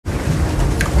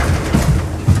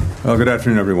Well, good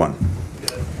afternoon, everyone.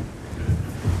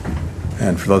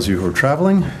 And for those of you who are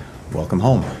traveling, welcome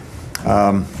home.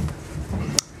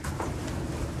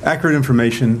 Accurate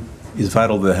information is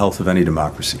vital to the health of any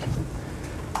democracy.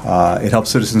 It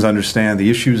helps citizens understand the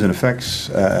issues and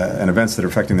effects and events that are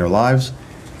affecting their lives.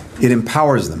 It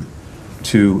empowers them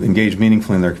to engage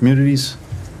meaningfully in their communities,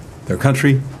 their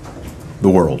country, the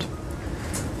world.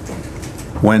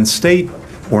 When state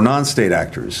or non-state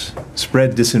actors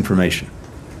spread disinformation,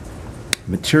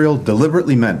 material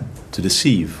deliberately meant to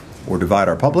deceive or divide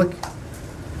our public,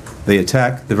 they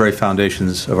attack the very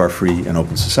foundations of our free and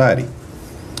open society.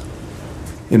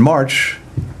 In March,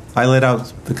 I laid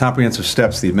out the comprehensive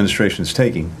steps the administration is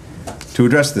taking to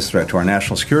address this threat to our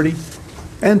national security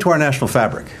and to our national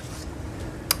fabric.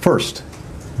 First,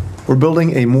 we're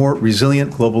building a more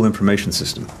resilient global information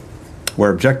system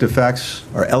where objective facts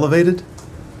are elevated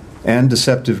and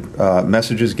deceptive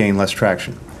messages gain less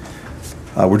traction.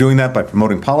 We're doing that by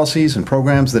promoting policies and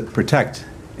programs that protect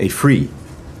a free,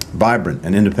 vibrant,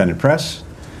 and independent press,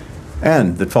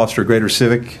 and that foster greater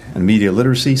civic and media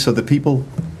literacy so that people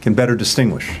can better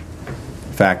distinguish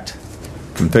fact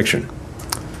from fiction.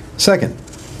 Second,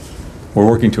 we're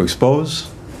working to expose,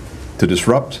 to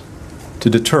disrupt, to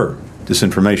deter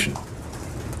disinformation.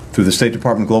 Through the State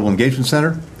Department Global Engagement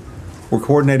Center, we're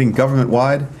coordinating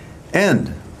government-wide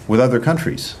and with other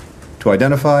countries to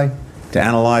identify, to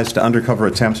analyze, to undercover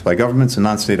attempts by governments and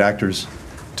non-state actors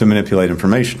to manipulate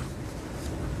information.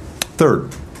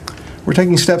 Third, we're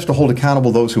taking steps to hold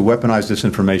accountable those who weaponize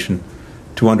disinformation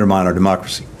to undermine our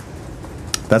democracy.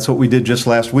 That's what we did just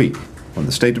last week when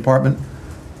the State Department,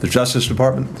 the Justice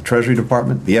Department, the Treasury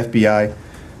Department, the FBI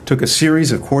took a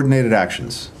series of coordinated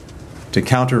actions to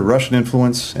counter Russian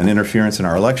influence and interference in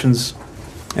our elections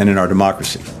and in our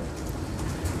democracy.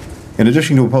 In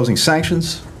addition to imposing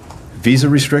sanctions, visa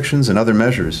restrictions, and other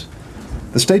measures,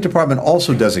 the State Department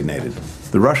also designated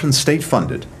the Russian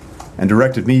state-funded and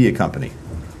directed media company,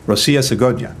 Rossiya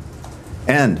Segodnya,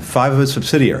 and 5 of its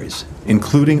subsidiaries,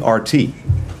 including RT,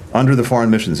 under the Foreign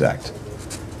Missions Act.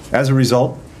 As a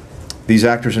result, these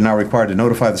actors are now required to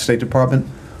notify the State Department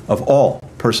of all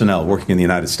personnel working in the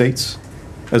United States,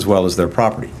 as well as their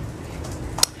property.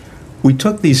 We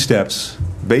took these steps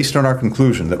based on our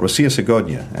conclusion that Rossiya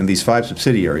Segodnya and these 5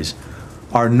 subsidiaries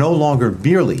are no longer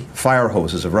merely fire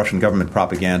hoses of Russian government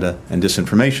propaganda and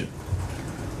disinformation.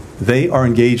 They are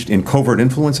engaged in covert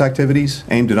influence activities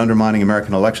aimed at undermining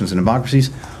American elections and democracies,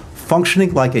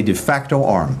 functioning like a de facto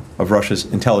arm of Russia's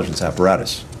intelligence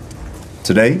apparatus.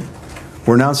 Today,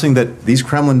 we're announcing that these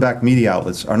Kremlin-backed media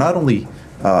outlets are not only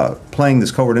playing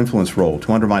this covert influence role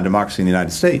to undermine democracy in the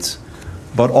United States,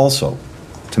 but also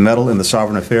to meddle in the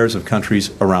sovereign affairs of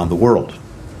countries around the world.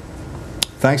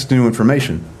 Thanks to new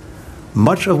information,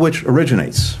 much of which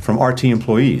originates from RT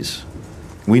employees,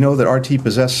 we know that RT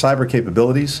possessed cyber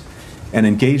capabilities and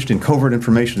engaged in covert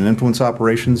information and influence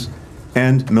operations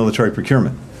and military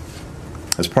procurement.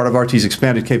 As part of RT's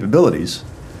expanded capabilities,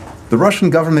 the Russian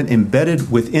government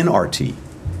embedded within RT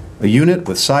a unit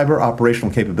with cyber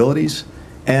operational capabilities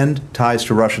and ties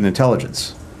to Russian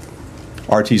intelligence.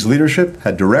 RT's leadership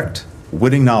had direct,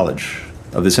 witting knowledge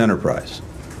of this enterprise.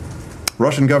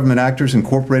 Russian government actors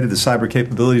incorporated the cyber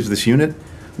capabilities of this unit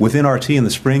within RT in the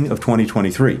spring of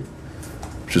 2023,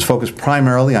 which is focused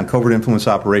primarily on covert influence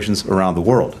operations around the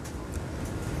world.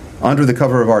 Under the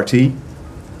cover of RT,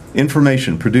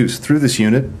 information produced through this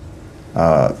unit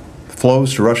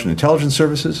flows to Russian intelligence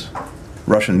services,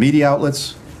 Russian media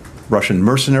outlets, Russian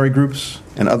mercenary groups,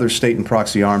 and other state and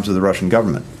proxy arms of the Russian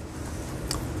government.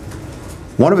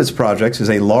 One of its projects is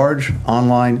a large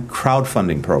online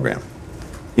crowdfunding program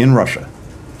in Russia,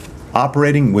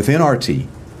 operating within RT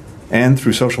and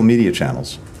through social media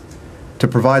channels to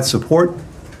provide support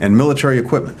and military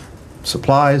equipment,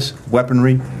 supplies,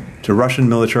 weaponry to Russian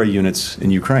military units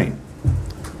in Ukraine.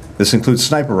 This includes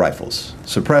sniper rifles,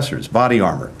 suppressors, body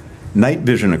armor, night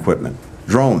vision equipment,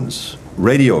 drones,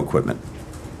 radio equipment,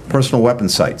 personal weapon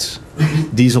sights,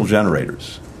 diesel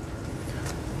generators.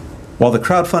 While the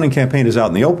crowdfunding campaign is out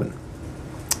in the open,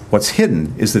 what's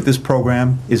hidden is that this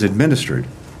program is administered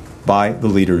by the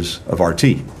leaders of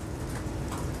RT.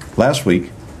 Last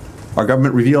week, our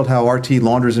government revealed how RT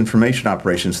launders information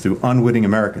operations through unwitting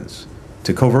Americans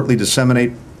to covertly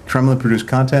disseminate Kremlin-produced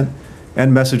content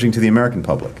and messaging to the American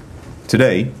public.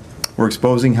 Today, we're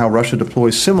exposing how Russia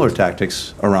deploys similar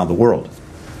tactics around the world.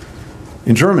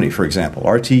 In Germany, for example,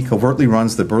 RT covertly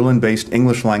runs the Berlin-based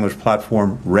English-language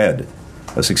platform RED,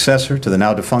 a successor to the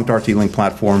now defunct RT-Link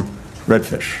platform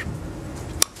Redfish.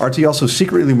 RT also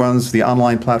secretly runs the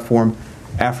online platform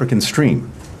African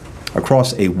Stream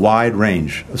across a wide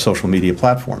range of social media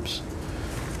platforms.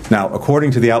 Now,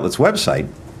 according to the outlet's website,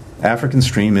 African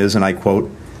Stream is, and I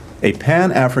quote, a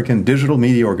pan-African digital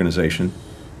media organization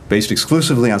based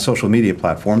exclusively on social media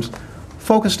platforms,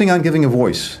 focusing on giving a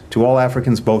voice to all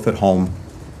Africans both at home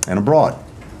and abroad.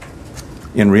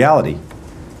 In reality,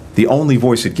 the only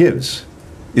voice it gives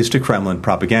is to Kremlin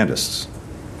propagandists.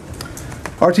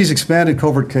 RT's expanded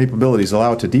covert capabilities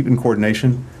allow it to deepen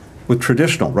coordination with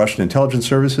traditional Russian intelligence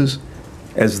services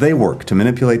as they work to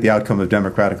manipulate the outcome of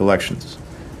democratic elections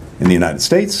in the United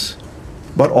States,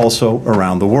 but also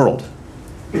around the world.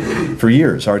 For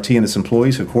years, RT and its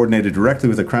employees have coordinated directly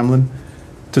with the Kremlin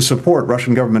to support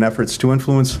Russian government efforts to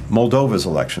influence Moldova's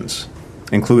elections,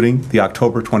 including the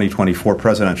October 2024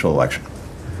 presidential election.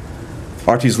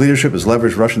 RT's leadership has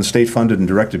leveraged Russian state-funded and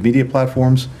directed media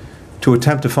platforms to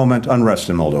attempt to foment unrest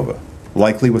in Moldova,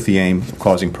 likely with the aim of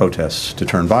causing protests to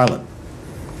turn violent.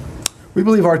 We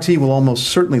believe RT will almost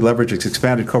certainly leverage its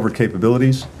expanded covert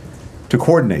capabilities to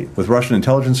coordinate with Russian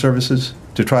intelligence services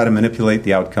to try to manipulate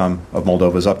the outcome of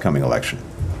Moldova's upcoming election.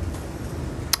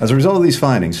 As a result of these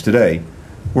findings, today,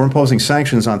 we're imposing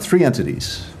sanctions on 3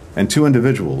 entities and 2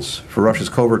 individuals for Russia's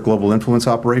covert global influence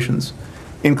operations,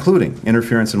 including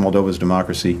interference in Moldova's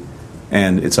democracy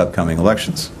and its upcoming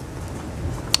elections.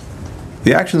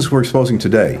 The actions we're exposing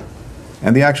today,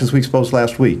 and the actions we exposed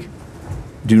last week,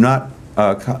 do not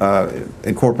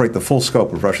incorporate the full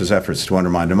scope of Russia's efforts to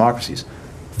undermine democracies.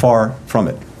 Far from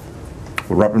it.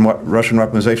 Russian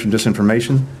weaponization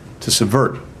disinformation to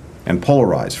subvert and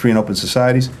polarize free and open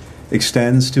societies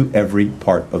extends to every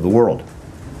part of the world.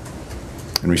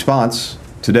 In response,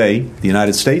 today, the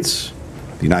United States,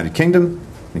 the United Kingdom,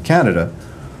 and Canada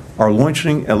are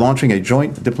launching a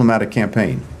joint diplomatic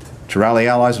campaign to rally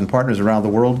allies and partners around the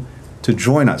world to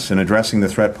join us in addressing the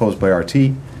threat posed by RT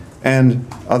and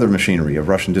other machinery of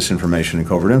Russian disinformation and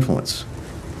covert influence.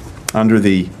 Under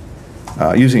the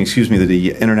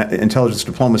the internet intelligence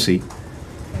diplomacy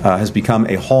has become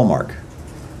a hallmark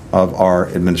of our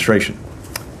administration.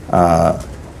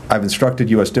 I've instructed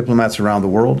U.S. diplomats around the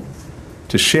world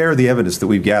to share the evidence that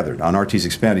we've gathered on RT's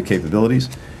expanded capabilities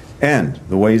and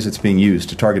the ways it's being used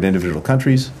to target individual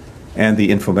countries and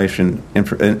the information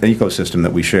ecosystem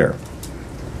that we share.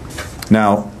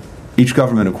 Now, each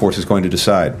government, of course, is going to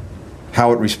decide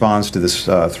how it responds to this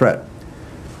threat.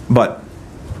 But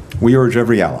we urge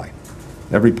every ally,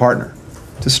 every partner,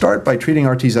 to start by treating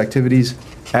RT's activities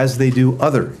as they do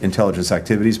other intelligence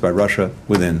activities by Russia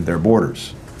within their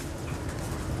borders.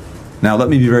 Now, let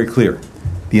me be very clear.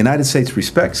 The United States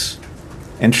respects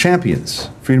and champions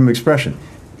freedom of expression,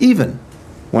 even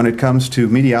when it comes to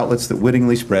media outlets that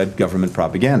wittingly spread government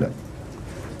propaganda,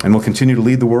 and will continue to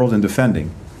lead the world in defending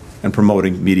and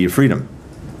promoting media freedom.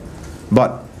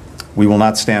 But we will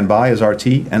not stand by as RT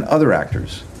and other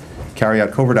actors carry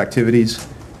out covert activities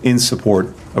in support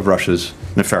of Russia's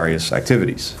nefarious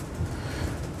activities.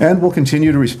 And we'll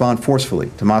continue to respond forcefully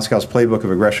to Moscow's playbook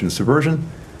of aggression and subversion,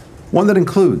 one that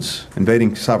includes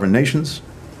invading sovereign nations,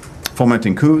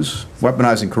 fomenting coups,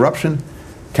 weaponizing corruption,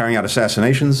 carrying out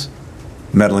assassinations,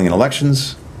 meddling in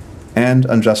elections, and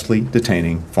unjustly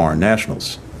detaining foreign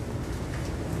nationals.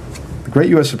 The great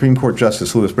U.S. Supreme Court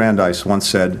Justice Louis Brandeis once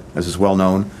said, as is well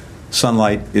known,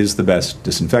 sunlight is the best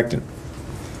disinfectant.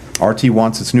 RT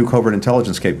wants its new covert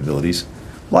intelligence capabilities,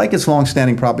 like its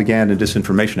long-standing propaganda and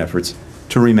disinformation efforts,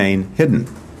 to remain hidden.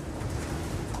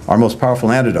 Our most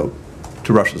powerful antidote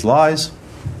to Russia's lies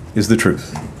is the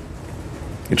truth.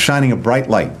 It's shining a bright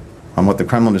light on what the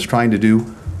Kremlin is trying to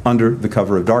do under the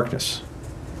cover of darkness.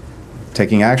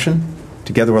 Taking action,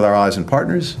 together with our allies and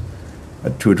partners,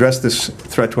 to address this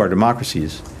threat to our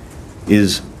democracies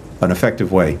is an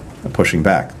effective way of pushing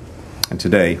back. And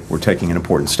today, we're taking an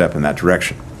important step in that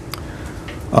direction.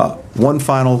 One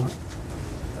final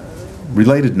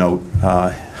related note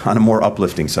on a more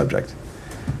uplifting subject.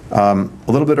 A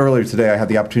little bit earlier today, I had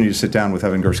the opportunity to sit down with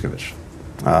Evan Gershkovich.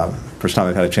 First time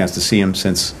I've had a chance to see him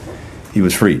since he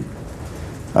was freed.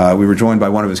 We were joined by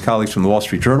one of his colleagues from the Wall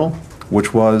Street Journal,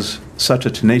 which was such a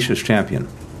tenacious champion,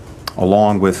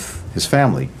 along with his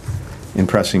family, in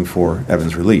pressing for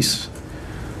Evan's release.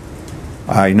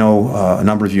 I know a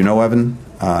number of you know Evan.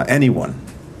 Anyone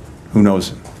who knows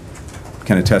him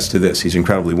can attest to this. He's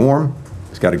incredibly warm.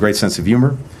 He's got a great sense of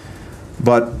humor.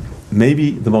 But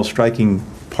maybe the most striking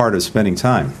part of spending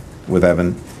time with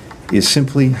Evan is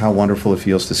simply how wonderful it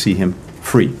feels to see him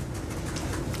free,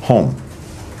 home,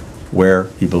 where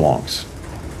he belongs.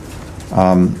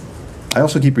 I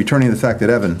also keep returning to the fact that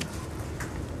Evan,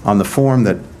 on the form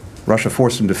that Russia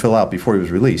forced him to fill out before he was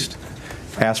released,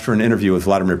 asked for an interview with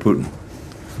Vladimir Putin,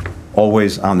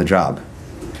 always on the job.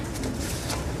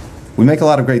 We make a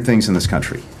lot of great things in this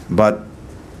country, but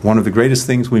one of the greatest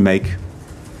things we make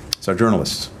It's our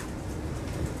journalists.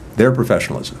 Their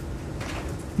professionalism,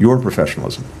 your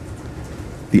professionalism,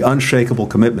 the unshakable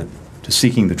commitment to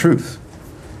seeking the truth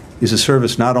is a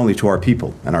service not only to our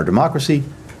people and our democracy,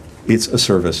 it's a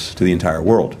service to the entire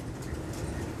world.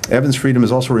 Evan's freedom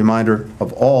is also a reminder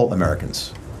of all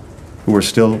Americans who are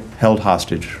still held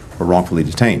hostage or wrongfully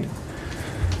detained.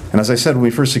 And as I said when we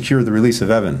first secured the release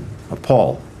of Evan, of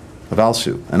Paul, of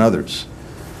Alsu, and others,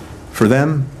 for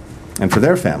them and for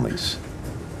their families,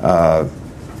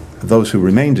 those who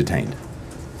remain detained,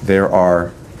 there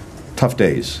are tough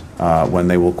days when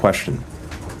they will question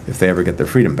if they ever get their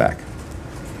freedom back.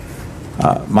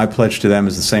 My pledge to them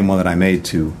is the same one that I made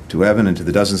to Evan and to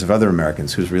the dozens of other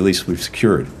Americans whose release we've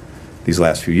secured these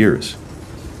last few years.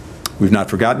 We've not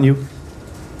forgotten you,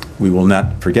 we will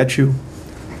not forget you,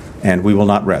 and we will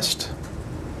not rest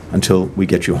until we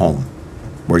get you home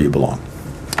where you belong.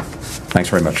 Thanks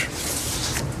very much.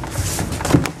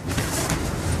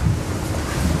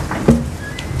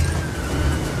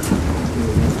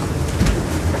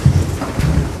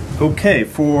 Okay,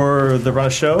 for the run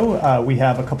of show, we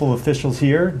have a couple of officials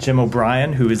here. Jim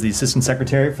O'Brien, who is the Assistant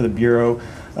Secretary for the Bureau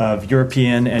of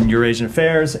European and Eurasian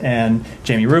Affairs, and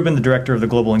Jamie Rubin, the Director of the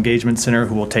Global Engagement Center,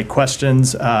 who will take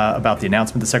questions about the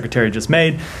announcement the Secretary just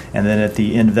made. And then at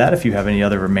the end of that, if you have any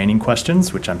other remaining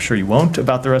questions, which I'm sure you won't,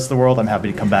 about the rest of the world, I'm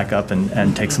happy to come back up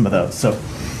and take some of those. So,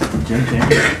 Jim,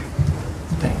 Jamie.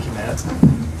 Thank you, Matt.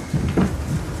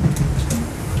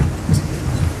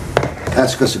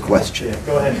 Ask us a question. Yeah,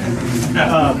 go ahead.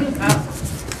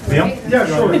 Liam? Yeah,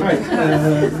 sure. Hi.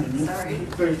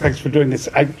 Thanks for doing this.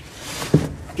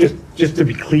 Just to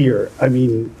be clear, I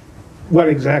mean, what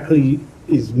exactly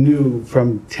is new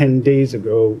from 10 days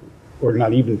ago, or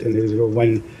not even 10 days ago,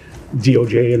 when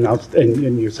DOJ announced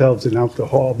and yourselves announced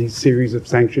all these series of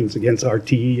sanctions against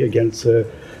RT, against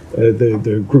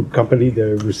the group company,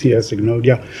 the Russia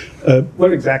Signodia.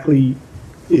 What exactly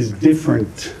is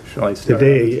different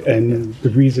today, and the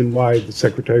reason why the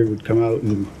Secretary would come out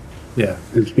and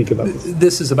speak about this?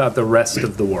 This is about the rest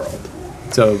of the world.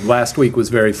 So last week was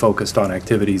very focused on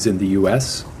activities in the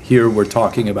U.S. Here we're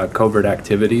talking about covert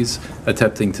activities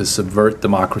attempting to subvert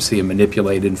democracy and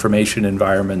manipulate information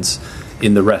environments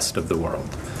in the rest of the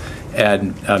world.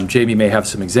 And Jamie may have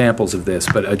some examples of this,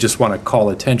 but I just want to call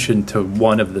attention to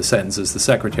one of the sentences the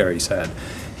Secretary said.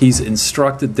 He's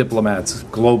instructed diplomats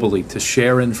globally to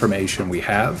share information we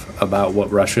have about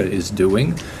what Russia is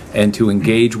doing and to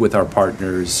engage with our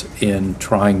partners in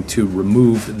trying to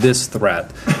remove this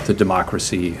threat to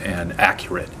democracy and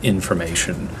accurate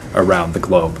information around the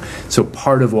globe. So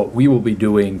part of what we will be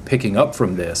doing, picking up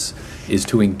from this, is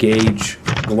to engage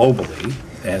globally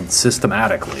and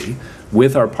systematically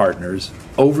with our partners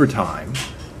over time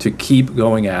to keep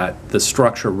going at the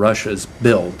structure Russia's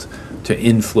built to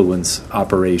influence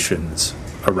operations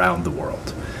around the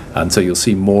world. And so you'll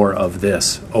see more of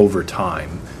this over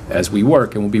time as we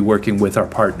work, and we'll be working with our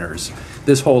partners.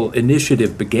 This whole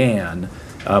initiative began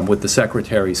with the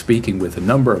Secretary speaking with a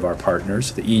number of our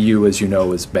partners. The EU, as you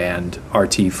know, has banned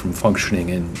RT from functioning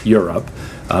in Europe.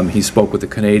 He spoke with the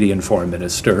Canadian Foreign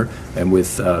Minister and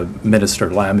with Minister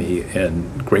Lamy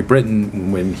in Great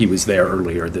Britain when he was there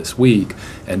earlier this week,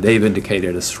 and they've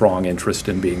indicated a strong interest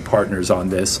in being partners on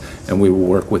this, and we will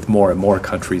work with more and more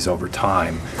countries over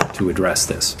time to address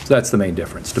this. So that's the main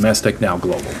difference, domestic, now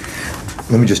global.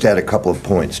 Let me just add a couple of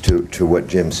points to what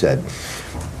Jim said.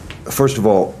 First of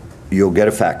all, you'll get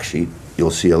a fact sheet.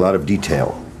 You'll see a lot of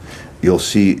detail. You'll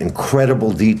see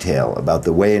incredible detail about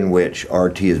the way in which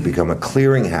RT has become a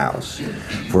clearinghouse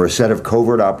for a set of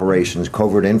covert operations,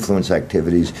 covert influence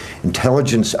activities,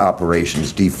 intelligence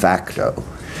operations de facto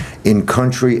in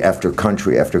country after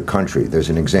country after country. There's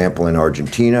an example in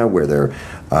Argentina where they're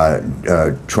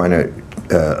trying to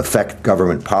affect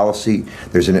government policy.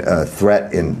 There's a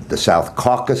threat in the South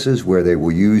Caucasus where they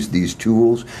will use these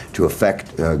tools to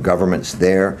affect governments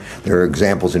there. There are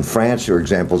examples in France, there are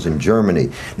examples in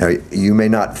Germany. Now, you may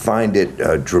not find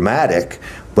it dramatic,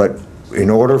 but in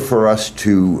order for us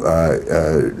to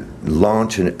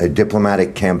launch a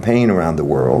diplomatic campaign around the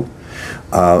world,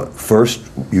 first,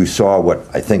 you saw what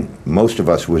I think most of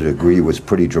us would agree was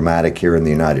pretty dramatic here in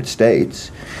the United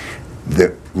States.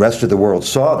 The rest of the world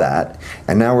saw that,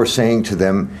 and now we're saying to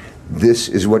them, this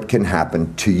is what can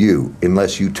happen to you.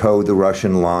 Unless you toe the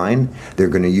Russian line, they're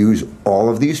going to use all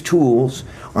of these tools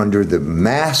under the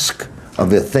mask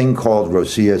of a thing called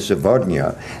Russia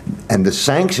Сегодня. And the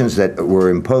sanctions that were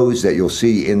imposed that you'll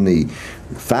see in the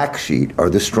fact sheet are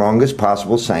the strongest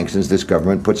possible sanctions this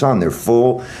government puts on. They're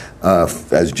full,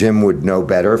 as Jim would know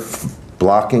better,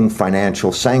 blocking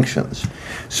financial sanctions.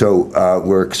 So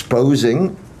we're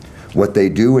exposing what they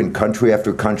do in country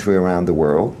after country around the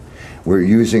world. We're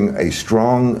using a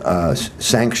strong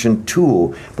sanction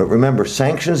tool. But remember,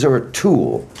 sanctions are a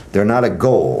tool. They're not a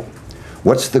goal.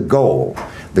 What's the goal?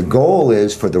 The goal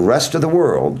is for the rest of the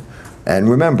world. And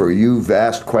remember, you've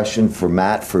asked questions for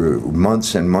Matt for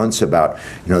months and months about,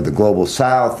 the global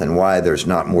south and why there's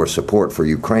not more support for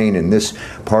Ukraine in this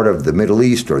part of the Middle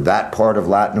East or that part of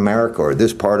Latin America or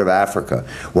this part of Africa.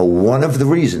 Well, one of the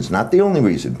reasons, not the only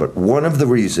reason, but one of the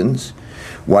reasons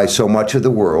why so much of the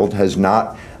world has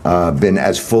not been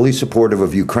as fully supportive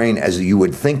of Ukraine as you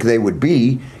would think they would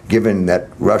be, given that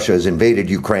Russia has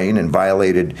invaded Ukraine and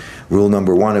violated rule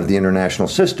number 1 of the international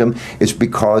system, is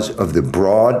because of the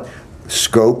broad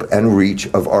scope and reach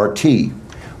of RT,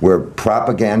 where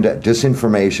propaganda,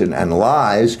 disinformation, and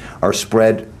lies are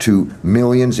spread to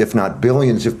millions, if not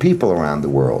billions, of people around the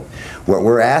world. What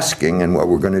we're asking and what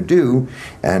we're going to do,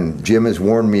 and Jim has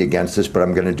warned me against this, but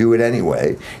I'm going to do it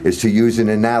anyway, is to use an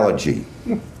analogy.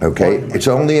 Okay? It's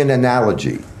only an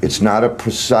analogy. It's not a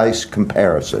precise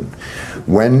comparison.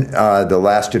 When the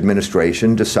last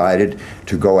administration decided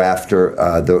to go after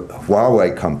the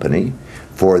Huawei company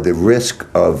for the risk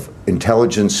of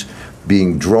intelligence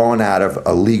being drawn out of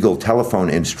a legal telephone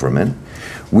instrument,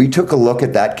 we took a look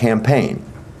at that campaign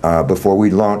before we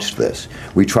launched this.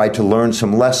 We tried to learn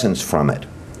some lessons from it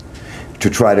to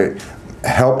try to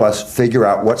help us figure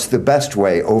out what's the best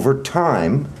way over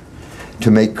time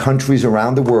to make countries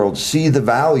around the world see the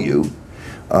value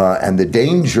and the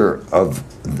danger of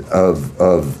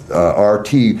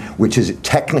RT, which is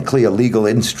technically a legal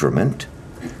instrument,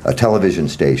 a television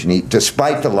station,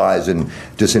 despite the lies and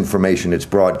disinformation it's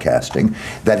broadcasting,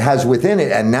 that has within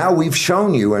it, and now we've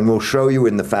shown you, and we'll show you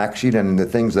in the fact sheet and in the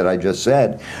things that I just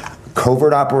said,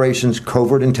 covert operations,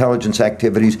 covert intelligence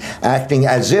activities, acting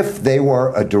as if they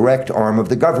were a direct arm of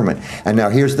the government. And now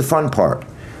here's the fun part.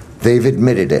 They've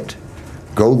admitted it.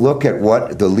 Go look at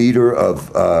what the leader of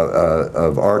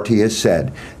RT has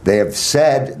said. They have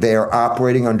said they are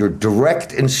operating under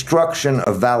direct instruction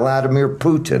of Vladimir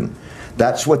Putin.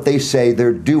 That's what they say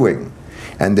they're doing.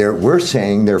 And we're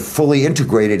saying they're fully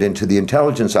integrated into the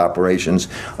intelligence operations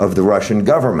of the Russian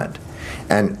government.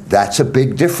 And that's a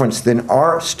big difference than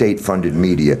our state-funded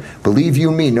media. Believe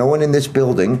you me, no one in this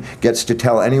building gets to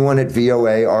tell anyone at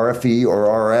VOA, RFE,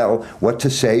 or RL what to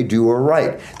say, do, or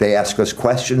write. They ask us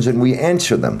questions and we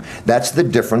answer them. That's the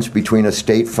difference between a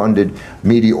state-funded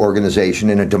media organization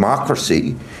in a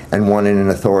democracy and one in an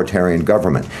authoritarian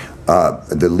government.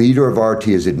 The leader of RT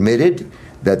has admitted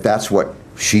that that's what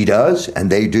she does, and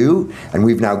they do, and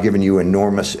we've now given you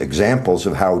enormous examples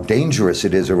of how dangerous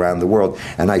it is around the world,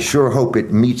 and I sure hope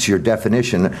it meets your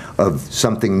definition of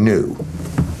something new.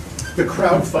 The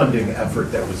crowdfunding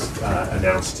effort that was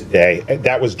announced today,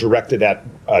 that was directed at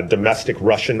a domestic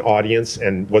Russian audience,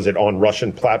 and was it on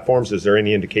Russian platforms? Is there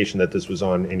any indication that this was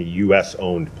on any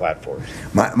U.S.-owned platforms?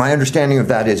 My understanding of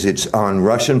that is it's on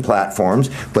Russian platforms,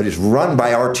 but it's run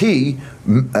by RT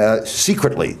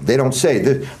secretly. They don't say,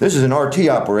 this is an RT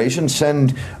operation, buy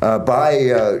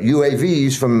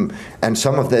UAVs from, and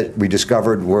some of that we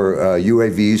discovered were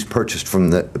UAVs purchased from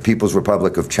the People's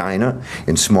Republic of China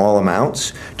in small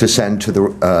amounts to send to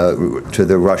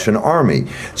the Russian army.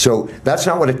 So that's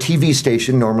not what a TV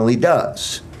station normally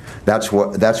does. That's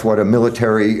what a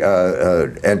military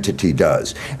entity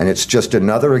does. And it's just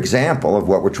another example of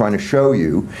what we're trying to show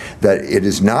you, that it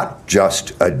is not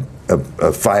just a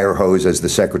fire hose, as the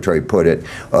secretary put it,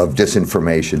 of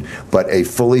disinformation, but a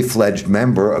fully fledged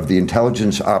member of the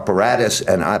intelligence apparatus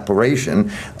and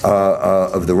operation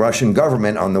of the Russian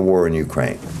government on the war in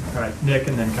Ukraine. All right, Nick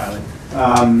and then Kylie.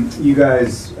 You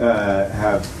guys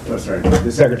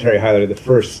the Secretary highlighted the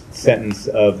first sentence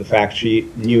of the fact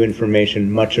sheet, new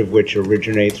information, much of which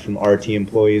originates from RT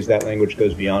employees. That language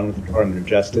goes beyond what the Department of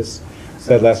Justice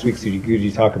said last week. So could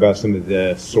you talk about some of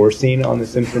the sourcing on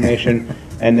this information?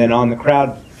 And then on the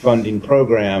crowdfunding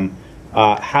program,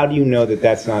 how do you know that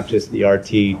that's not just the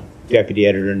RT Deputy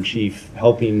Editor-in-Chief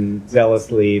helping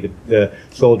zealously the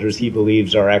soldiers he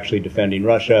believes are actually defending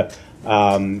Russia?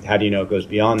 How do you know it goes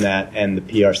beyond that? And the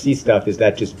PRC stuff, is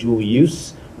that just dual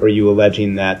use, or are you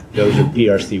alleging that those are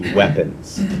PRC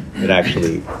weapons that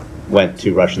actually went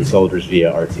to Russian soldiers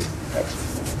via RT?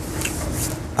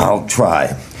 Thanks. I'll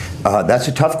try. That's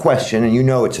a tough question, and you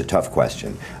know it's a tough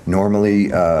question. Normally,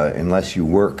 unless you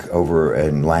work over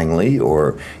in Langley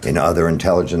or in other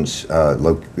intelligence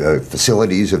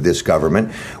facilities of this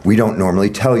government, we don't normally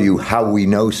tell you how we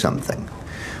know something.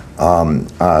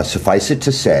 Suffice it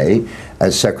to say,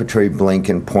 as Secretary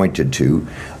Blinken pointed to,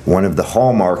 one of the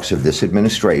hallmarks of this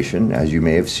administration, as you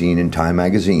may have seen in Time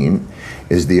magazine,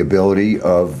 is the ability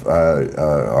of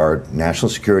our National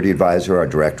Security Advisor, our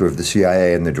Director of the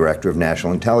CIA, and the Director of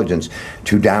National Intelligence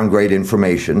to downgrade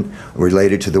information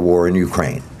related to the war in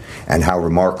Ukraine, and how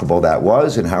remarkable that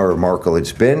was, and how remarkable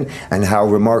it's been, and how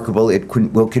remarkable it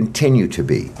will continue to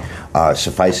be.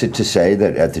 Suffice it to say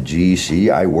that at the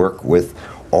GEC, I work with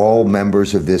all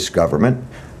members of this government.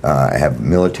 I have a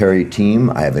military team,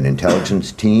 I have an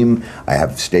intelligence team, I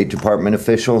have State Department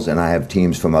officials, and I have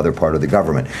teams from other part of the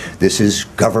government. This is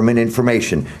government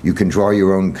information. You can draw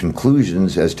your own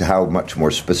conclusions as to how much more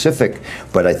specific,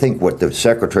 but I think what the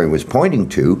Secretary was pointing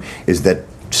to is that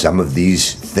some of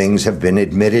these things have been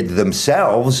admitted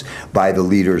themselves by the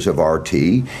leaders of RT,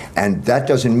 and that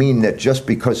doesn't mean that just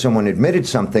because someone admitted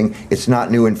something, it's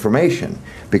not new information,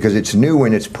 because it's new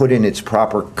when it's put in its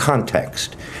proper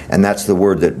context. And that's the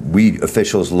word that we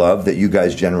officials love, that you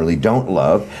guys generally don't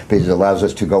love, because it allows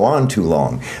us to go on too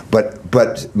long.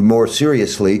 But more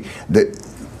seriously,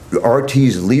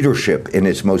 RT's leadership in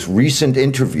its most recent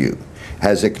interview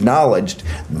has acknowledged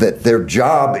that their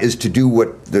job is to do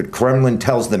what the Kremlin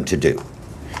tells them to do.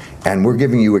 And we're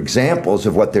giving you examples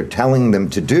of what they're telling them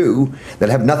to do that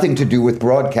have nothing to do with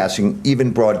broadcasting,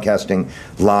 even broadcasting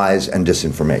lies and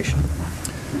disinformation.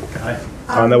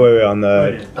 On the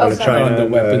China, on the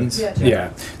weapons.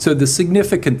 Yeah. So the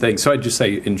significant thing, so I'd just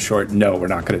say in short, no, we're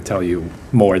not going to tell you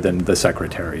more than the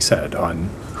Secretary said on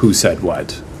who said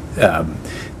what. On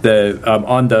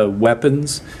the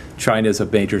weapons, China is a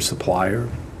major supplier.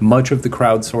 Much of the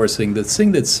crowdsourcing, the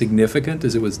thing that's significant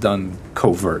is it was done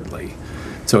covertly.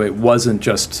 So it wasn't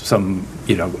just some,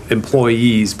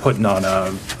 employees putting on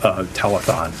a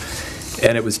telethon.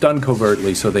 And it was done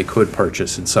covertly so they could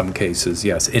purchase, in some cases,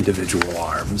 yes, individual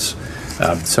arms.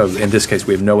 So in this case,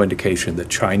 we have no indication that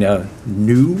China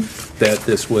knew that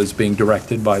this was being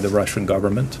directed by the Russian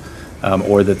government.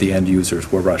 Or that the end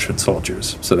users were Russian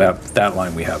soldiers. So that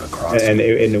line we have across. And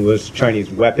it was Chinese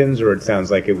weapons, or it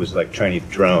sounds like it was like Chinese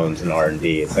drones and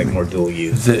R&D. It's like more dual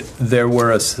use. There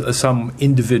were some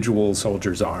individual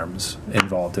soldiers' arms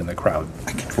involved in the crowd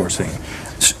forcing.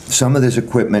 Some of this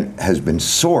equipment has been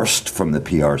sourced from the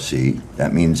PRC.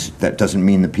 That doesn't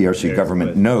mean the PRC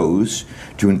government knows,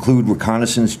 to include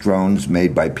reconnaissance drones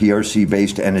made by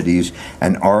PRC-based entities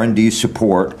and R&D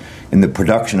support in the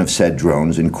production of said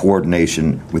drones in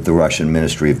coordination with the Russian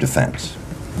Ministry of Defense.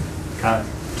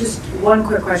 Just one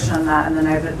quick question on that, and then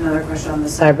I have another question on the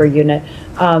cyber unit.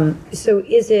 So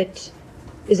is it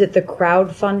the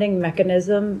crowdfunding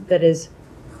mechanism that is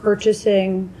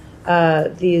purchasing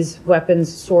these weapons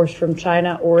sourced from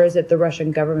China, or is it the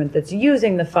Russian government that's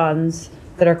using the funds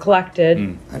that are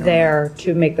collected there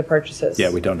to make the purchases? Yeah,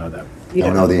 we don't know that. I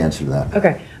don't know the answer to that.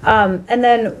 Okay. And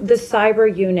then the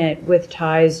cyber unit with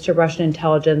ties to Russian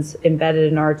intelligence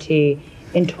embedded in RT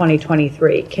in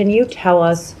 2023. Can you tell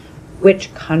us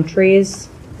which countries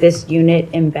this unit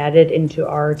embedded into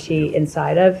RT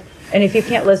inside of? And if you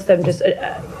can't list them, just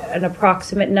an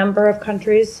approximate number of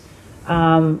countries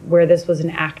where this was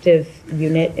an active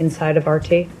unit inside of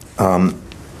RT?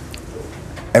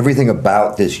 Everything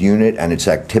about this unit and its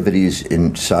activities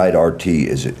inside RT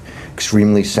is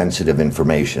extremely sensitive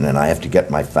information, and I have to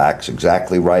get my facts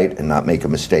exactly right and not make a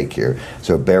mistake here.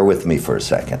 So bear with me for a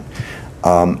second.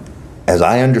 As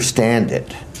I understand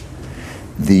it,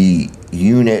 the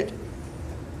unit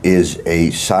is a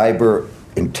cyber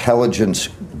intelligence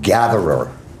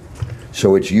gatherer.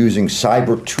 So it's using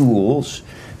cyber tools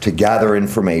to gather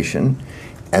information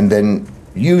and then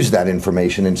use that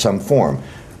information in some form.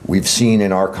 We've seen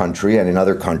in our country and in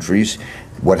other countries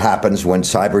what happens when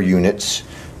cyber units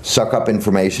suck up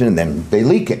information and then they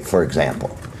leak it, for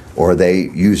example, or they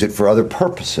use it for other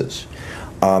purposes.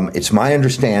 It's my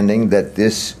understanding that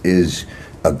this is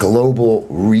a global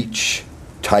reach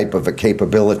type of a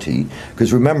capability,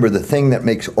 because remember, the thing that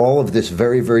makes all of this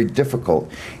very, very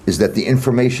difficult is that the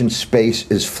information space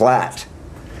is flat.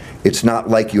 It's not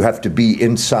like you have to be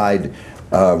inside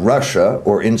Russia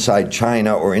or inside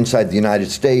China or inside the United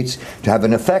States to have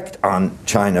an effect on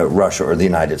China, Russia, or the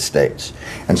United States.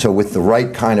 And so with the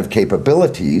right kind of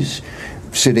capabilities,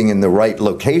 sitting in the right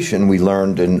location, we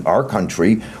learned in our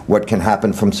country what can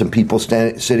happen from some people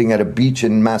sitting at a beach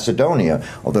in Macedonia,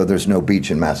 although there's no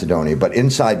beach in Macedonia, but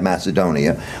inside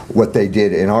Macedonia, what they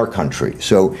did in our country.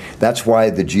 So that's why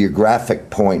the geographic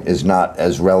point is not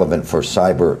as relevant for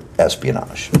cyber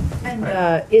espionage. And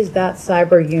is that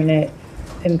cyber unit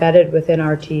embedded within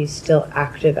RT still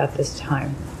active at this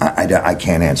time? I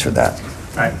can't answer that.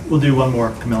 All right, we'll do one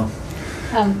more, Camilla.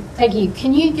 Peggy,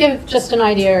 can you give just an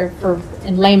idea, for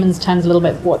in layman's terms, a little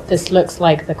bit what this looks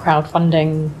like, the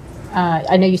crowdfunding?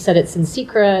 I know you said it's in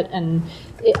secret, and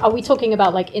are we talking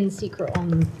about like in secret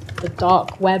on the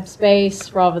dark web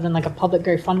space rather than like a public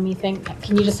GoFundMe thing?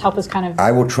 Can you just help us kind of...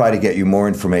 I will try to get you more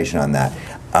information on that.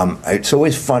 It's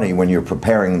always funny when you're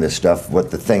preparing this stuff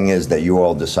what the thing is that you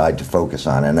all decide to focus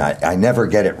on, and I never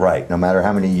get it right, no matter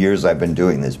how many years I've been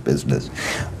doing this business.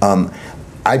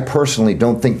 I personally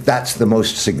don't think that's the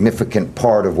most significant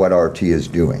part of what RT is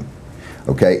doing.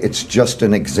 Okay, it's just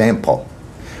an example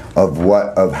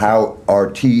of how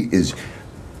RT is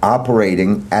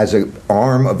operating as an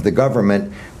arm of the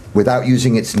government without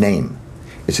using its name.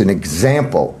 It's an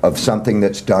example of something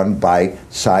that's done by the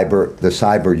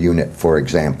cyber unit, for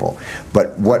example.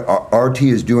 But what RT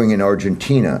is doing in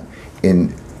Argentina,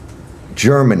 in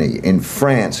Germany, in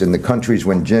France, in the countries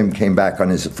when Jim came back from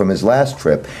his last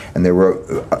trip, and there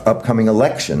were upcoming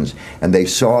elections, and they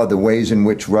saw the ways in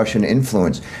which Russian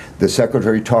influence. The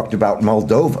Secretary talked about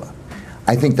Moldova.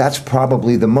 I think that's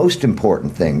probably the most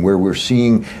important thing, where we're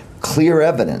seeing clear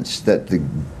evidence that the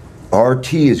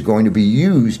RT is going to be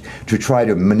used to try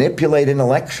to manipulate an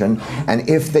election, and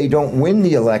if they don't win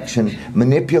the election,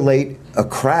 manipulate a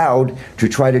crowd to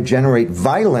try to generate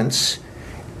violence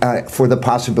for the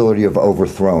possibility of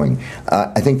overthrowing.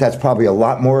 I think that's probably a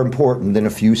lot more important than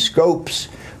a few scopes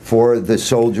for the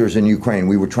soldiers in Ukraine.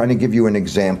 We were trying to give you an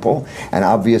example, and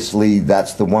obviously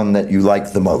that's the one that you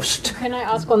like the most. Can I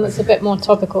ask one that's a bit more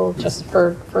topical just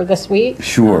for this week?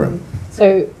 Sure.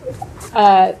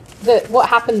 What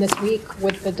happened this week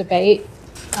with the debate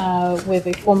with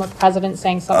a former president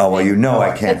saying something? Oh, well, you know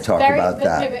I can't talk about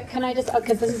that. But can I just,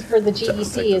 because this is for the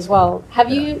GEC as well.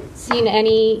 Have you seen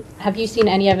any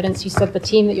evidence? You said the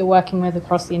team that you're working with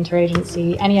across the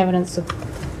interagency, any evidence of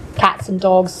cats and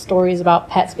dogs, stories about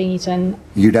pets being eaten?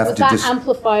 You'd have Was to that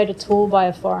amplified at all by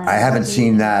a foreign? I haven't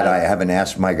seen that. I haven't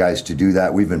asked my guys to do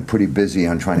that. We've been pretty busy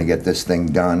on trying to get this thing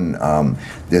done.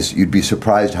 You'd be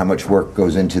surprised how much work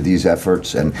goes into these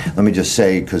efforts. And let me just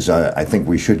say, because I think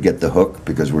we should get the hook,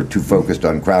 because we're too focused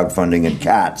on crowdfunding and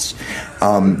cats,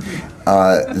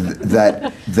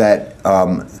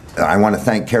 I want to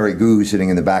thank Kerry Goo sitting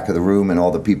in the back of the room and all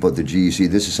the people at the GEC.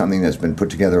 This is something that's been put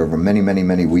together over many, many,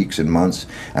 many weeks and months,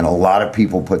 and a lot of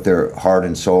people put their heart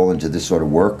and soul into this sort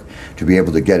of work to be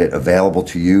able to get it available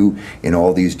to you in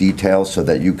all these details so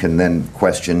that you can then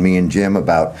question me and Jim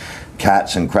about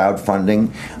cats and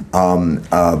crowdfunding.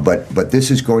 But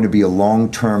this is going to be a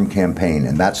long-term campaign,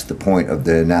 and that's the point of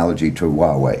the analogy to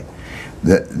Huawei.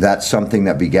 That's something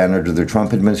that began under the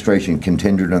Trump administration,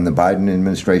 continued on the Biden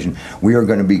administration. We are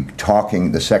going to be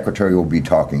talking, the Secretary will be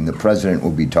talking, the President will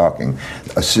be talking,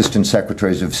 Assistant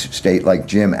Secretaries of State like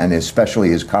Jim, and especially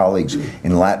his colleagues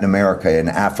in Latin America, in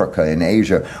Africa, in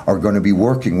Asia, are going to be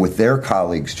working with their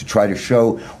colleagues to try to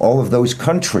show all of those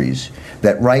countries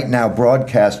that right now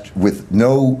broadcast with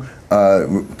no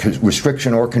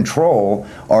restriction or control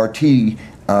RT,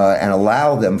 and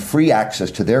allow them free access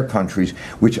to their countries,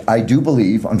 which I do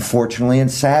believe, unfortunately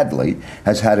and sadly,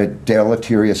 has had a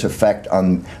deleterious effect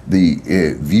on the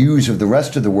views of the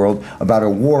rest of the world about a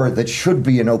war that should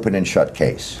be an open and shut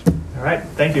case. All right,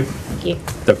 thank you. Thank you.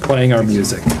 They're playing our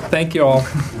music. Thank you all.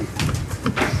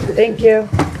 Thank you.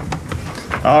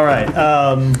 All right.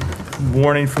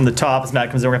 Warning from the top, as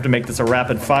Matt comes in, we're going to have to make this a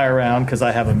rapid fire round because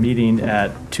I have a meeting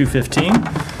at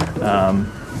 2:15.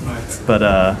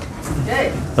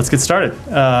 Let's get started.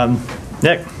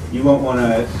 Nick. You won't want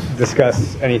to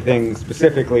discuss anything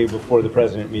specifically before the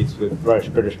president meets with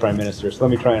British Prime Minister, so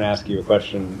let me try and ask you a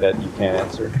question that you can't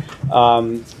answer.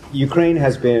 Ukraine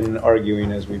has been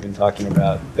arguing, as we've been talking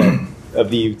about, of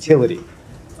the utility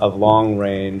of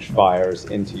long-range fires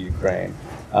into Ukraine.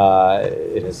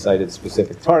 It has cited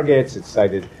specific targets. It's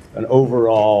cited an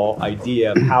overall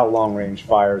idea of how long-range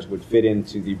fires would fit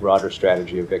into the broader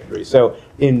strategy of victory. So,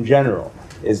 in general,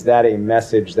 is that a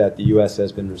message that the U.S.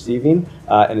 has been receiving?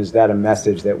 And is that a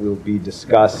message that will be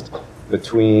discussed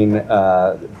between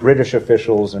British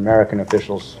officials and American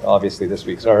officials? Obviously, this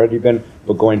week's already been,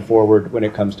 but going forward when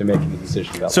it comes to making the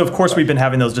decision about. So, of course, we've been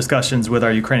having those discussions with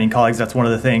our Ukrainian colleagues. That's one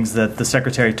of the things that the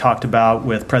Secretary talked about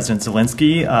with President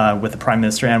Zelensky, with the Prime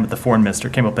Minister, and with the Foreign Minister.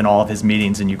 Came up in all of his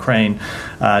meetings in Ukraine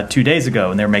 2 days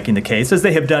ago, and they're making the case, as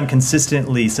they have done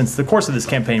consistently since the course of this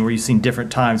campaign, where you've seen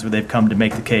different times where they've come to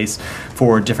make the case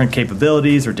for different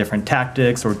capabilities or different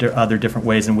tactics or other different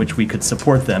ways in which we could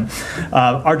support them.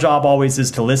 Our job always always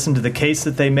is to listen to the case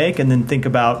that they make and then think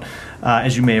about,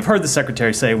 as you may have heard the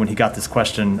Secretary say when he got this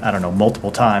question, I don't know,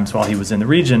 multiple times while he was in the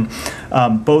region,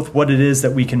 both what it is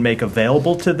that we can make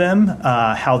available to them,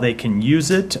 how they can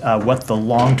use it, what the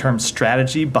long-term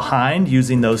strategy behind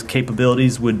using those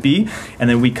capabilities would be, and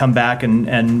then we come back and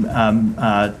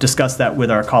discuss that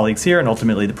with our colleagues here, and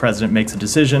ultimately the President makes a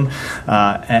decision.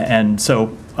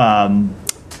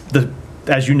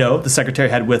 As you know, the Secretary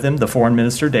had with him the Foreign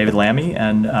Minister, David Lammy,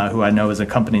 and who I know is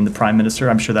accompanying the Prime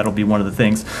Minister. I'm sure that'll be one of the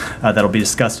things that'll be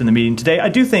discussed in the meeting today. I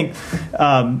do think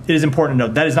it is important to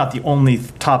note that is not the only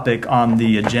topic on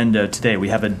the agenda today. We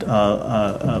have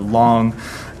a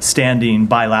long-standing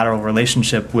bilateral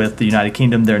relationship with the United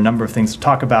Kingdom. There are a number of things to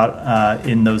talk about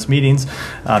in those meetings.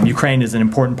 Ukraine is an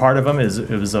important part of them. It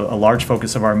was a large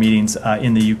focus of our meetings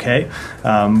in the UK,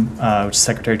 which the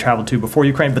Secretary traveled to before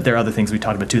Ukraine, but there are other things we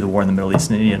talked about too, the war in the Middle East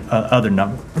and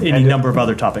any number of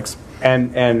other topics.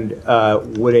 And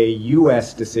would a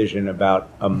U.S. decision about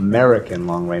American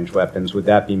long-range weapons, would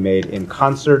that be made in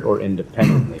concert or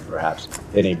independently, perhaps,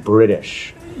 than a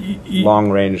British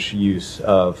long-range use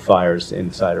of fires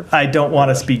inside of... I don't want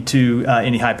to speak to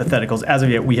any hypotheticals. As of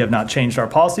yet, we have not changed our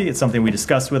policy. It's something we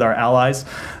discussed with our allies.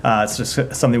 It's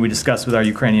just something we discussed with our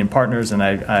Ukrainian partners, and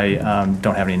I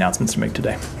don't have any announcements to make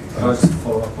today. I'll just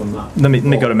follow up on that. Let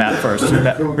me go to Matt first.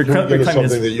 Can we get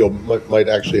something that you might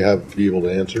actually be able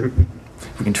to answer?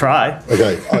 We can try.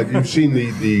 Okay. You've seen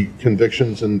the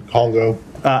convictions in Congo?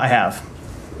 I have.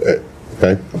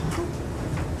 Okay.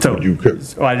 So,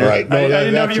 I didn't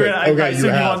know if you were. Okay, you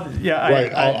have.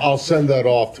 Right. I'll send that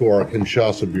off to our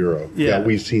Kinshasa bureau. Yeah,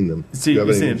 we've seen them. Do you have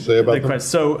anything to say about them?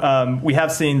 So we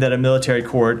have seen that a military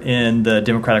court in the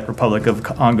Democratic Republic of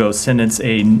Congo sentenced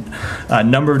a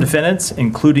number of defendants,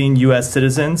 including U.S.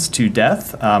 citizens, to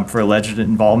death for alleged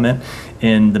involvement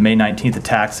in the May 19th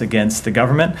attacks against the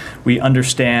government. We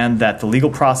understand that the legal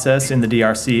process in the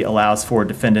DRC allows for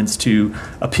defendants to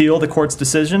appeal the court's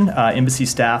decision. Embassy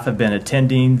staff have been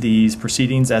attending these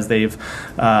proceedings as they've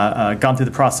gone through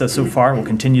the process so far, and will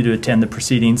continue to attend the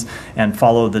proceedings and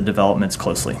follow the developments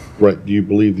closely. Right. Do you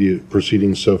believe the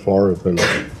proceedings so far have been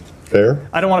fair?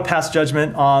 I don't want to pass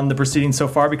judgment on the proceedings so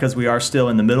far because we are still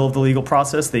in the middle of the legal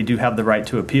process. They do have the right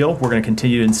to appeal. We're going to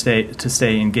continue to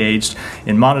stay engaged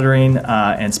in monitoring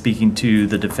and speaking to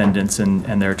the defendants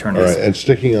and their attorneys. All right. And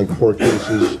sticking on court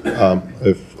cases,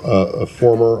 if a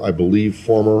former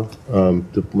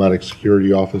diplomatic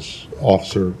security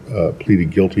officer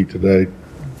pleaded guilty today,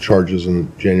 charges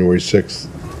on January 6th,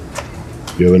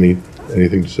 do you have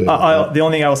anything to say? The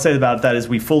only thing I will say about that is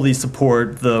we fully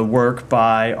support the work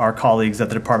by our colleagues at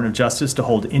the Department of Justice to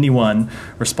hold anyone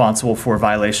responsible for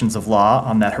violations of law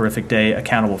on that horrific day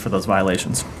accountable for those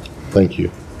violations. Thank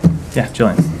you. Yeah,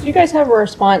 Jillian. Do you guys have a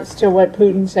response to what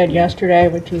Putin said yesterday,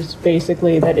 which was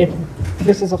basically that if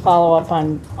this is a follow-up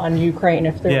on Ukraine,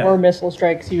 if there were missile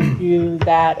strikes, you view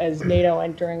that as NATO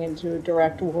entering into a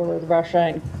direct war with Russia,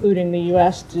 including the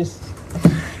U.S.?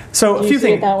 So a few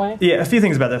things that way? Yeah, a few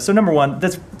things about that. So number one,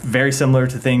 that's very similar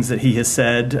to things that he has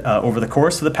said over the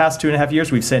course of the past 2.5 years.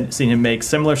 We've seen him make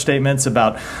similar statements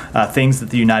about things that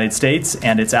the United States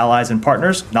and its allies and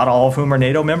partners, not all of whom are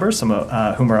NATO members, some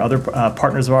of whom are other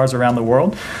partners of ours around the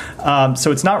world.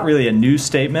 So it's not really a new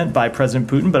statement by President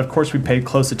Putin, but of course we pay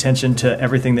close attention to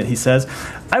everything that he says.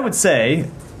 I would say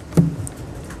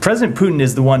President Putin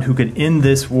is the one who could end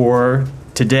this war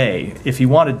today if he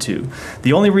wanted to.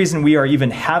 The only reason we are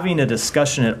even having a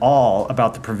discussion at all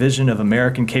about the provision of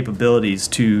American capabilities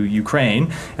to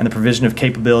Ukraine and the provision of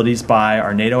capabilities by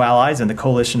our NATO allies and the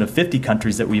coalition of 50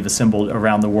 countries that we've assembled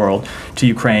around the world to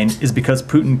Ukraine is because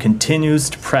Putin continues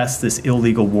to press this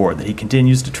illegal war, that he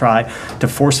continues to try to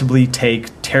forcibly take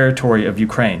territory of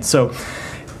Ukraine. So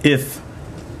if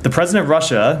the president of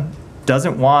Russia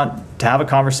doesn't want to have a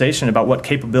conversation about what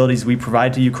capabilities we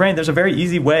provide to Ukraine, there's a very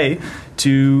easy way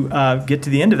to get to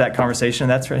the end of that conversation,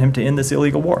 and that's for him to end this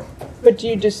illegal war. But do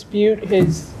you dispute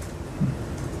his?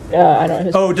 I don't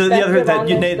know.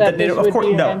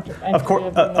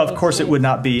 Of course, it would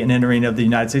not be an entering of the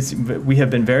United States. But we have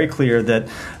been very clear that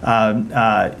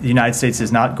the United States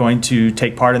is not going to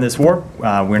take part in this war.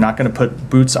 We're not going to put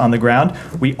boots on the ground.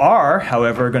 We are,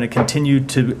 however, going to continue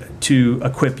to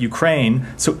equip Ukraine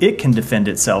so it can defend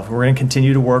itself. We're going to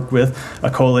continue to work with a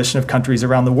coalition of countries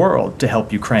around the world to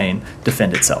help Ukraine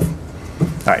defend itself.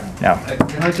 All right, now,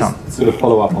 can I just sort of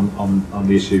follow up on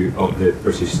the issue of the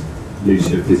British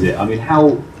leadership visit? I mean,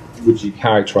 how would you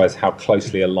characterise how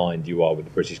closely aligned you are with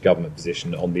the British government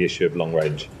position on the issue of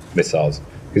long-range missiles?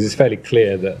 Because it's fairly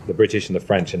clear that the British and the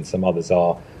French and some others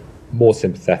are more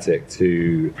sympathetic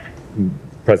to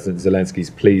President Zelensky's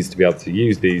pleased to be able to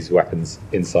use these weapons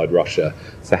inside Russia.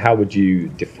 So how would you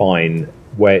define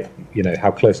where,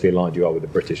 how closely aligned you are with the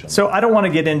British on that? So I don't want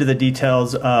to get into the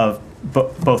details of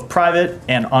both private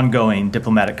and ongoing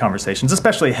diplomatic conversations,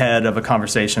 especially ahead of a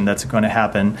conversation that's going to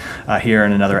happen here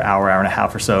in another hour and a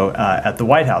half or so at the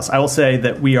White House. I will say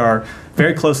that we are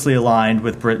very closely aligned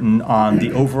with Britain on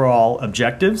the overall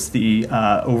objectives, the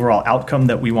overall outcome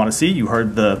that we want to see. You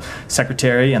heard the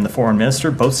Secretary and the Foreign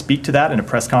Minister both speak to that in a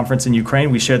press conference in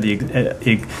Ukraine. We share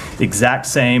the exact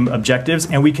same objectives,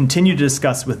 and we continue to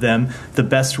discuss with them the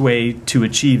best way to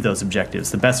achieve those objectives,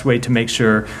 the best way to make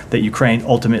sure that Ukraine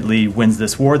ultimately wins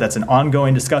this war. That's an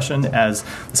ongoing discussion, as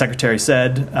the Secretary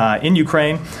said, in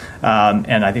Ukraine.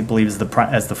 And I believe as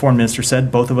the Foreign Minister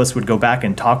said, both of us would go back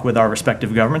and talk with our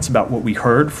respective governments about what we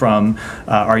heard from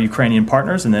our Ukrainian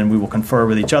partners, and then we will confer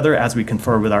with each other as we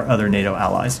confer with our other NATO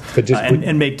allies,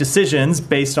 and make decisions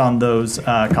based on those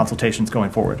consultations going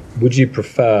forward. Would you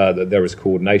prefer that there was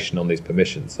coordination on these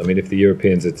permissions? I mean, if the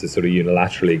Europeans are to sort of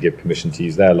unilaterally give permission to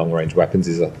use their long-range weapons,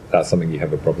 is that something you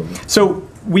have a problem with? So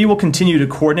we will continue to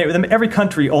coordinate with them. Every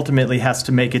country ultimately has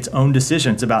to make its own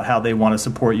decisions about how they want to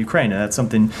support Ukraine, and that's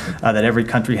something that every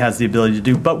country has the ability to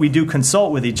do. But we do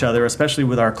consult with each other, especially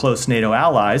with our close NATO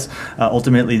allies.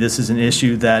 Ultimately, this is an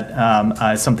issue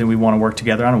that is something we want to work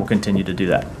together on, and we'll continue to do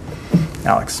that.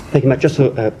 Alex. Thank you, Matt. Just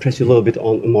to press you a little bit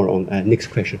more on Nick's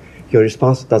question. Your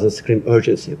response doesn't scream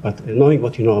urgency, but knowing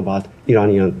what you know about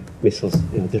Iranian missiles,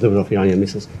 delivery of Iranian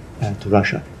missiles to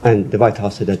Russia, and the White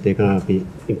House said that they're going to be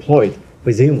employed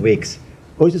within weeks.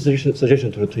 What is the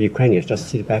suggestion to Ukrainians? Just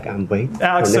sit back and wait?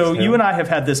 Alex, so you and I have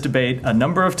had this debate a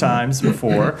number of times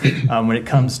before when it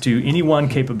comes to any one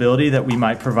capability that we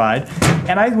might provide.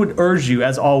 And I would urge you,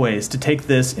 as always, to take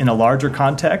this in a larger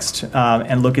context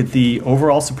and look at the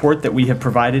overall support that we have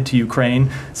provided to Ukraine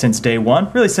since day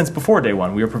one, really since before day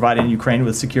one. We were providing Ukraine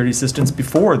with security assistance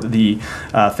before the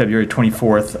February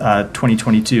 24th,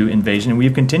 2022 invasion. And we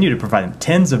have continued to provide them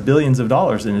tens of billions of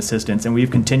dollars in assistance. And we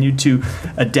have continued to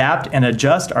adapt and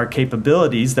adjust our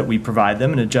capabilities that we provide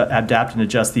them, and adapt and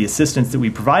adjust the assistance that we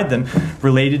provide them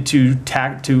related to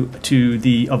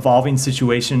the evolving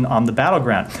situation on the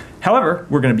battleground. However,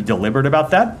 we're going to be deliberate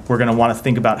about that. We're going to want to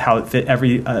think about how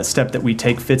every step that we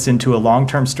take fits into a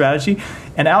long-term strategy.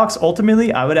 And Alex,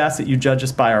 ultimately, I would ask that you judge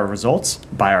us by our results,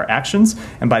 by our actions,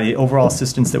 and by the overall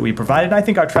assistance that we provided. And I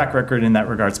think our track record in that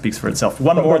regard speaks for itself.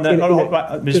 One more,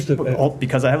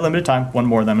 because I have limited time, one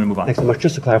more, then I'm going to move on. Thanks so much.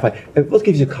 Just to clarify, what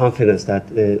gives you confidence that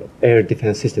the air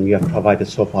defense system you have provided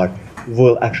so far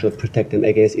will actually protect them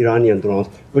against Iranian drones,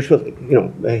 which will,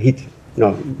 hit,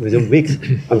 within weeks?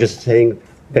 I'm just saying,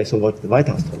 based on what the White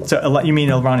House told us. So you mean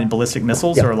Iranian ballistic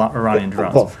missiles or Iranian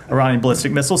drones? Both. Iranian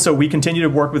ballistic missiles. So we continue to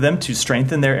work with them to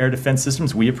strengthen their air defense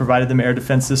systems. We have provided them air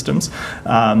defense systems.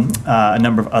 A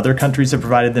number of other countries have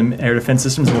provided them air defense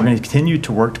systems. We're going to continue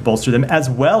to work to bolster them, as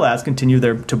well as continue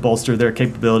to bolster their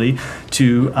capability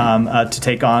to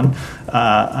take on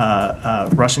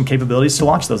Russian capabilities to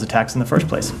launch those attacks in the first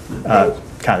place.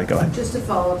 Kylie, go ahead. Just to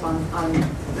follow up on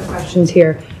the questions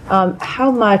here.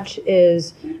 How much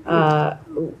is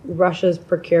Russia's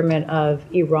procurement of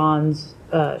Iran's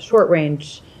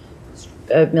short-range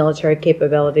military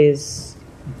capabilities,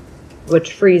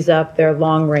 which frees up their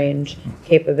long-range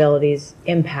capabilities,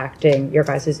 impacting your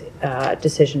guys'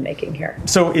 decision-making here?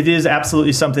 So it is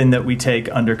absolutely something that we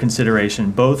take under consideration,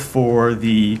 both for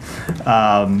the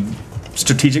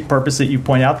strategic purpose that you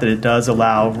point out, that it does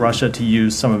allow Russia to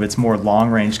use some of its more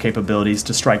long-range capabilities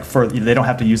to strike further. They don't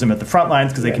have to use them at the front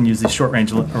lines because they can use these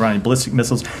short-range Iranian ballistic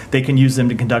missiles. They can use them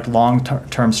to conduct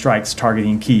long-term strikes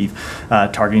targeting Kyiv,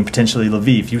 targeting potentially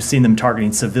Lviv. You've seen them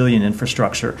targeting civilian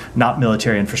infrastructure, not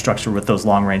military infrastructure, with those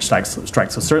long-range strikes.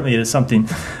 So certainly it is something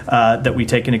that we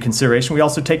take into consideration. We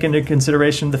also take into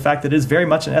consideration the fact that it is very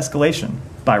much an escalation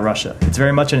by Russia. It's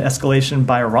very much an escalation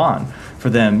by Iran for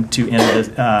them to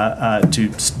to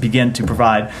begin to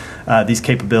provide these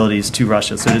capabilities to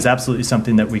Russia. So it is absolutely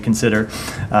something that we consider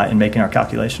in making our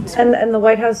calculations. And the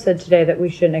White House said today that we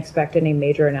shouldn't expect any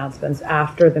major announcements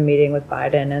after the meeting with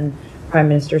Biden and Prime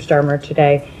Minister Starmer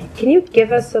today. Can you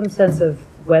give us some sense of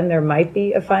when there might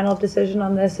be a final decision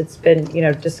on this? It's been,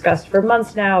 discussed for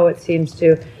months now. It seems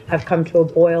to have come to a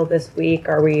boil this week.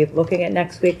 Are we looking at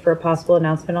next week for a possible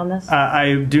announcement on this?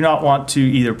 I do not want to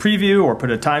either preview or put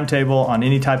a timetable on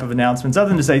any type of announcements, other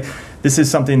than to say this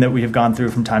is something that we have gone through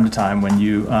from time to time when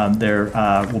there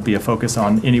will be a focus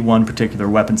on any one particular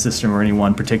weapon system or any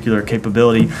one particular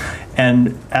capability.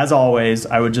 And as always,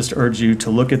 I would just urge you to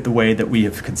look at the way that we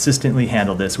have consistently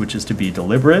handled this, which is to be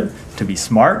deliberate, to be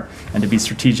smart, and to be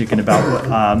strategic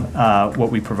about what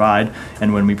we provide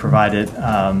and when we provide it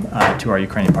to our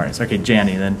Ukrainian partners. parties. Okay,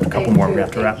 Jani, then a couple more we have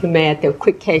to wrap. You made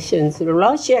quick questions.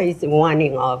 Russia is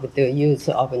warning of the use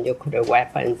of nuclear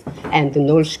weapons, and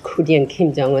North Korean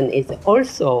Kim Jong-un is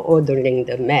also ordering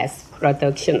the mass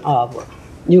production of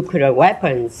nuclear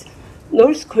weapons.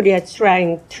 North Korea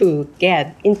trying to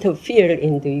interfere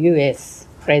in the U.S.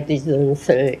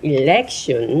 presidential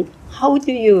election. How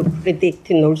do you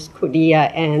predict North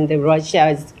Korea and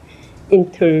Russia's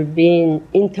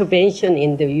intervention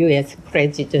in the U.S.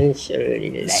 presidential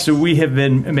election? So we have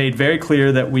been made very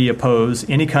clear that we oppose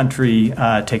any country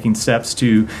taking steps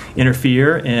to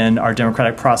interfere in our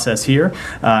democratic process here,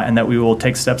 and that we will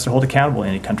take steps to hold accountable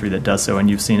any country that does so. And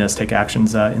you've seen us take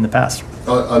actions in the past.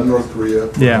 On North Korea,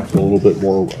 yeah, a little bit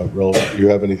more relevant. Do you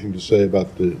have anything to say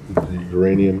about the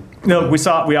uranium? No,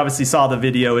 we obviously saw the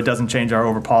video. It doesn't change our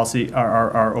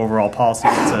overall policy.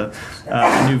 It's a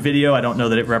new video. I don't know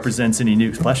that it represents any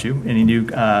new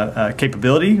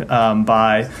capability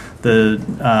by the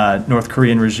North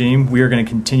Korean regime. We are going to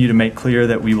continue to make clear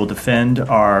that we will defend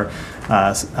our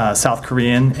South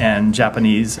Korean and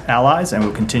Japanese allies, and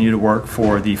we'll continue to work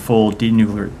for the full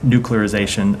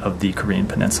denuclearization of the Korean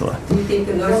Peninsula. Do you think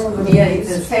North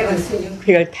Korea's seventh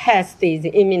nuclear test is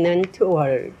imminent,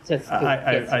 or just?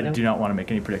 I do not want to make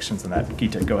any predictions on that.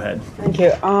 Geeta, go ahead. Thank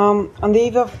you. On the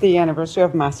eve of the anniversary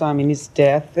of Mahsa Amini's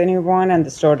death in Iran and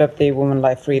the start of the Women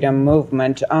Life Freedom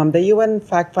movement, the UN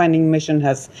fact-finding mission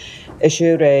has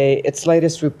issued its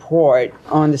latest report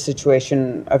on the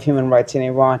situation of human rights in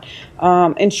Iran.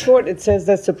 In short, it says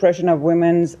that suppression of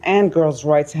women's and girls'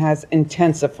 rights has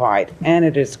intensified, and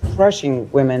it is crushing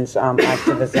women's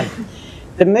activism.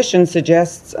 The mission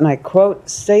suggests, and I quote,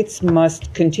 states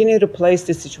must continue to place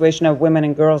the situation of women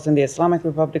and girls in the Islamic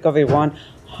Republic of Iran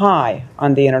high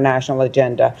on the international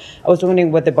agenda. I was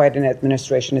wondering what the Biden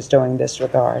administration is doing in this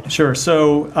regard. Sure.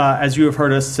 So, as you have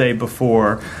heard us say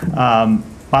before,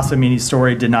 Mahsa Amini's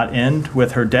story did not end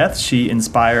with her death. She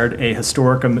inspired a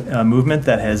historic movement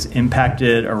that has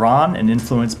impacted Iran and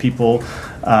influenced people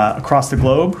across the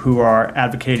globe who are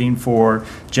advocating for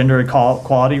gender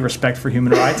equality, respect for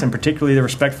human rights, and particularly the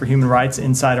respect for human rights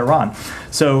inside Iran.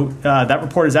 So that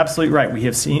report is absolutely right. We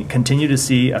have continued to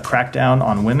see a crackdown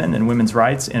on women and women's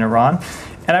rights in Iran.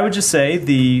 And I would just say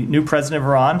the new president of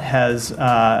Iran has,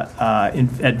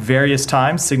 at various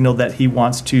times, signaled that he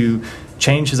wants to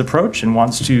change his approach and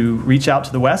wants to reach out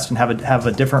to the West and have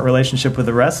a different relationship with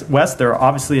the West. There are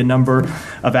obviously a number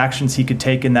of actions he could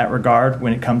take in that regard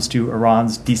when it comes to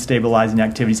Iran's destabilizing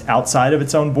activities outside of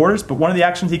its own borders. But one of the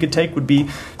actions he could take would be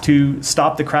to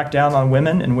stop the crackdown on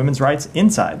women and women's rights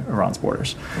inside Iran's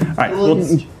borders. All right.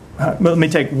 Let me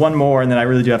take one more, and then I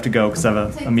really do have to go because I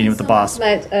have a meeting with the boss.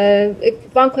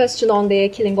 One question on the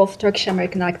killing of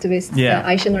Turkish-American activist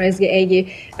Ayşenur Ezgi Egi.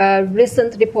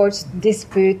 Recent reports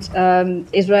dispute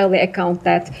Israeli account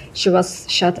that she was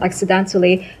shot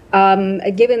accidentally.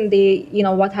 Given the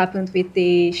what happened with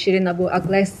the Shirin Abu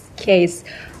Akleh case,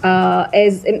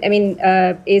 is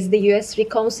the U.S.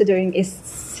 reconsidering its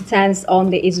stance on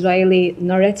the Israeli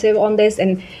narrative on this,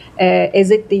 and is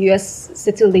it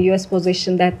still the U.S.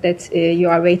 position that you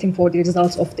are waiting for the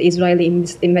results of the Israeli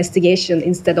investigation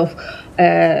instead of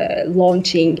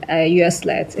launching a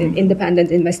U.S.-led independent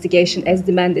investigation as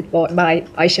demanded by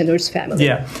Ayşenur's family?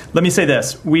 Yeah, let me say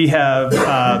this. We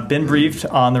have been briefed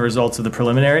on the results of the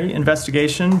preliminary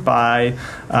investigation by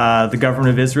the government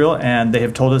of Israel, and they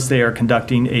have told us they are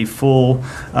conducting a full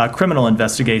criminal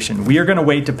investigation. We are going to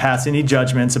wait to pass any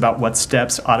judgments about what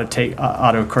steps ought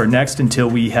to occur next until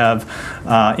we have,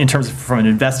 in terms of from an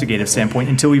investigative standpoint,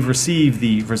 until we've received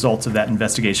the results of that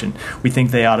investigation. We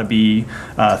think they ought to be,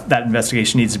 that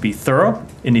investigation needs to be thorough,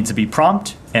 it needs to be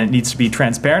prompt, and it needs to be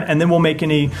transparent, and then we'll make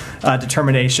any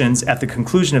determinations at the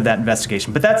conclusion of that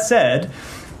investigation. But that said,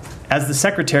 as the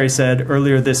Secretary said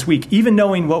earlier this week, even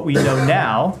knowing what we know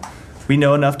now, we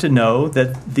know enough to know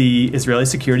that the Israeli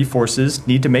security forces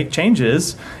need to make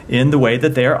changes in the way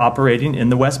that they are operating in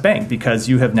the West Bank, because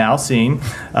you have now seen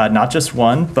not just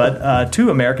one, but 2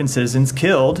 American citizens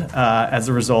killed as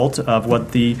a result of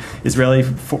what the Israeli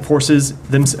forces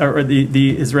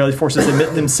the Israeli forces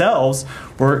admit themselves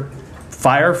were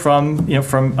fire from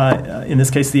in this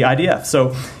case the IDF.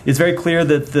 So it's very clear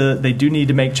that they do need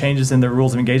to make changes in their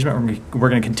rules of engagement. We're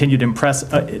going to continue to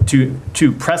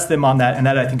press them on that, and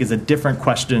that I think is a different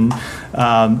question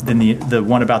than the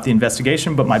one about the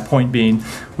investigation. But my point being,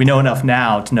 we know enough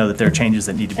now to know that there are changes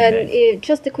that need to be made. And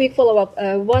just a quick follow-up: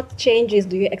 what changes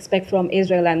do you expect from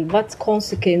Israel, and what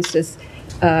consequences?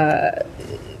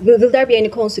 Will there be any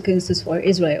consequences for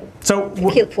Israel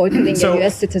for killing a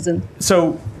U.S. citizen?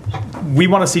 So we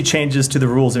want to see changes to the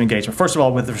rules of engagement. First of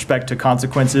all, with respect to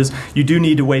consequences, you do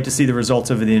need to wait to see the results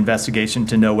of the investigation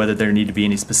to know whether there need to be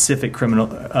any specific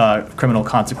criminal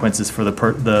consequences for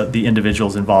the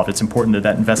individuals involved. It's important that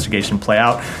that investigation play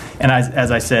out. And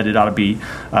as I said, it ought to be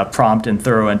prompt and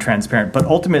thorough and transparent. But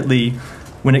ultimately,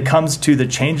 when it comes to the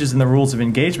changes in the rules of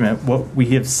engagement, what we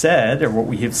have said, or what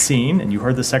we have seen, and you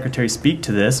heard the Secretary speak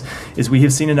to this, is we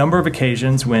have seen a number of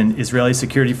occasions when Israeli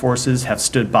security forces have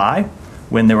stood by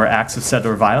when there were acts of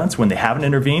settler violence. When they haven't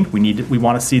intervened, we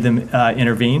want to see them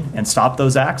intervene and stop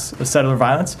those acts of settler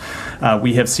violence.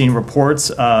 We have seen reports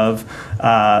of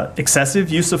excessive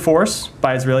use of force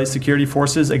by Israeli security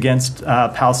forces against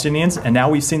Palestinians, and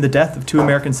now we've seen the death of 2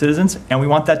 American citizens, and we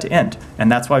want that to end. And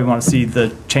that's why we want to see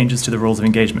the changes to the rules of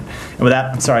engagement. And with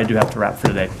that, I'm sorry, I do have to wrap for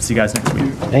today. See you guys next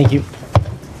week. Thank you.